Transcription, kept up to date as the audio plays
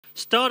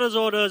Starters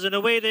orders, and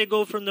away they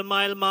go from the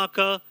mile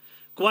marker.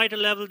 Quite a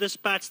level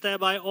dispatch there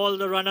by all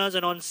the runners,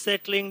 and on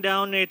settling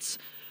down, it's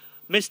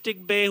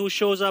Mystic Bay who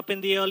shows up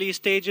in the early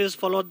stages,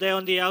 followed there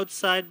on the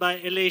outside by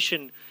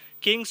Elation.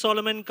 King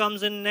Solomon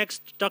comes in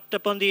next. Tucked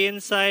up on the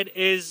inside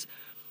is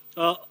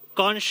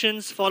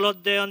Conscience,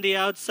 followed there on the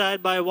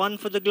outside by One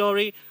for the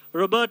Glory.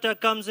 Roberta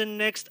comes in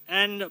next,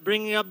 and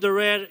bringing up the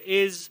rear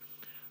is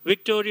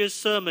Victorious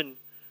Sermon.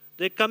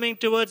 They're coming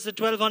towards the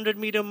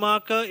 1200-meter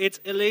marker. It's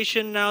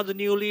Elation now, the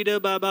new leader,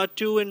 by about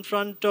 2 in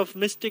front of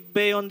Mystic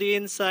Bay on the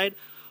inside.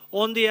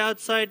 On the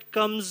outside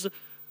comes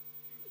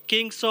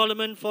King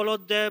Solomon,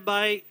 followed there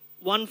by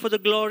One for the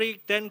Glory.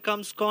 Then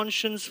comes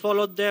Conscience,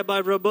 followed there by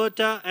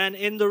Roberta. And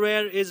in the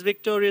rear is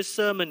Victorious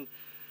Sermon.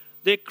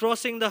 They're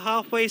crossing the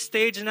halfway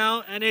stage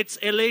now, and it's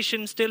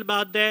Elation still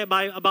about there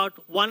by about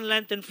 1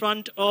 length in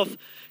front of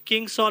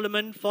King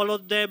Solomon,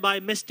 followed there by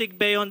Mystic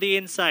Bay on the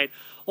inside.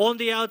 On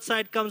the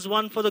outside comes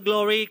One for the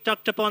Glory.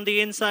 Tucked up on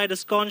the inside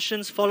is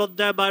Conscience, followed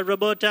there by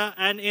Roberta,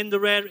 and in the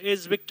rear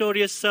is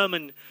Victorious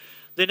Sermon.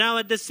 They're now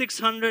at the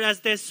 600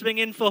 as they swing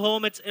in for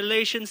home. It's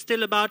Elation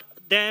still about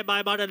there by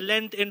about a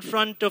length in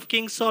front of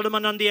King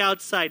Solomon on the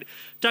outside.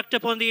 Tucked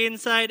up on the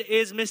inside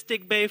is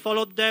Mystic Bay,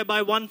 followed there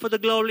by One for the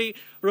Glory.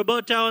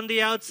 Roberta on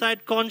the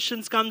outside.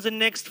 Conscience comes in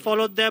next,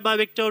 followed there by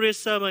Victorious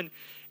Sermon.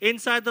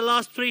 Inside the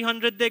last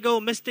 300 they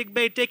go. Mystic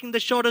Bay taking the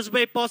shortest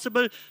way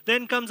possible.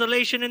 Then comes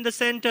Elation in the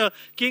center.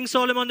 King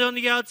Solomon on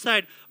the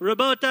outside.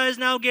 Roberta is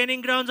now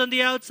gaining grounds on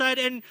the outside,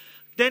 and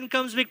then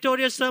comes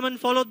Victorious Sermon,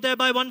 followed there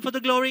by One for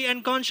the Glory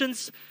and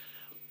Conscience.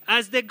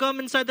 As they come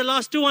inside the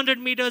last 200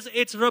 meters,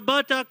 it's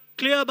Roberta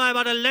clear by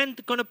about a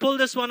length, going to pull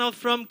this one off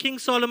from King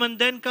Solomon.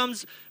 Then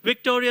comes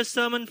Victorious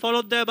Sermon,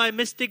 followed there by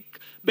Mystic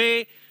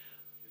Bay,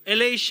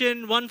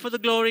 Elation, One for the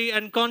Glory,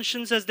 and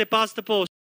Conscience as they pass the post.